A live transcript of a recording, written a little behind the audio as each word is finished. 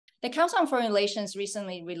The Council on Foreign Relations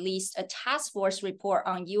recently released a task force report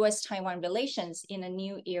on U.S. Taiwan relations in a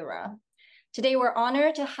new era. Today, we're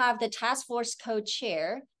honored to have the task force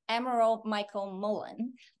co-chair, Admiral Michael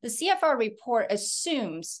Mullen. The CFR report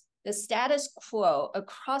assumes the status quo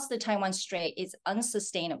across the Taiwan Strait is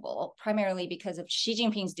unsustainable, primarily because of Xi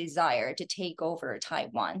Jinping's desire to take over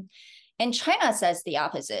Taiwan. And China says the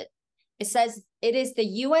opposite. It says it is the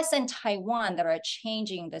US and Taiwan that are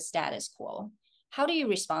changing the status quo. How do you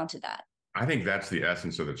respond to that? I think that's the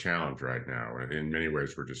essence of the challenge right now. In many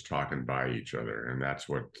ways, we're just talking by each other. And that's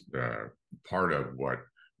what part of what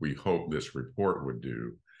we hope this report would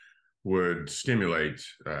do, would stimulate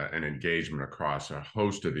an engagement across a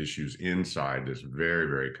host of issues inside this very,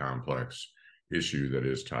 very complex issue that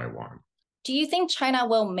is Taiwan. Do you think China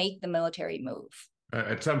will make the military move?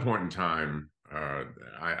 At some point in time,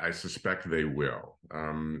 I suspect they will.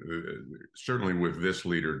 Certainly with this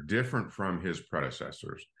leader, different from his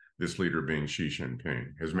predecessors, this leader being Xi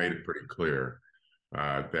Jinping, has made it pretty clear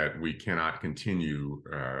that we cannot continue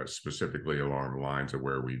specifically along the lines of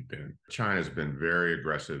where we've been. China's been very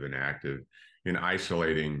aggressive and active in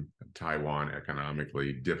isolating Taiwan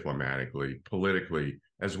economically, diplomatically, politically,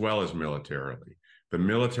 as well as militarily. The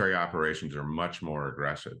military operations are much more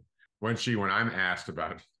aggressive. When I'm asked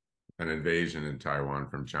about an invasion in Taiwan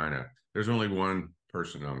from China, there's only one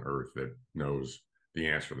person on earth that knows the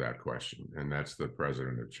answer to that question, and that's the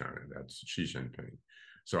president of China. That's Xi Jinping.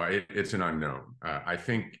 So it's an unknown. I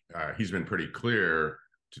think he's been pretty clear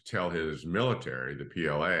to tell his military, the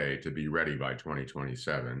PLA, to be ready by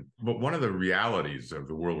 2027. But one of the realities of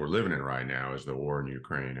the world we're living in right now is the war in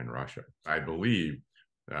Ukraine and Russia. I believe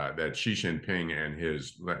that Xi Jinping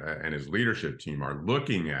and his leadership team are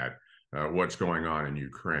looking at what's going on in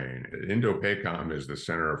Ukraine. Indo-PACOM is the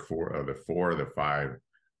center of four of the five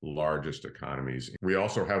largest economies. We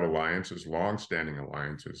also have alliances, long-standing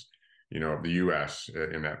alliances, the U.S.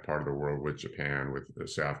 in that part of the world with Japan, with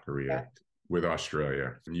South Korea, with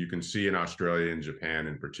Australia. And you can see in Australia and Japan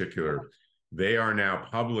in particular, they are now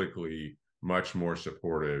publicly much more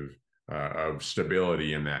supportive of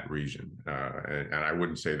stability in that region. And I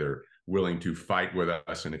wouldn't say they're willing to fight with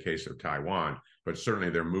us in the case of Taiwan, but certainly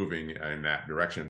they're moving in that direction.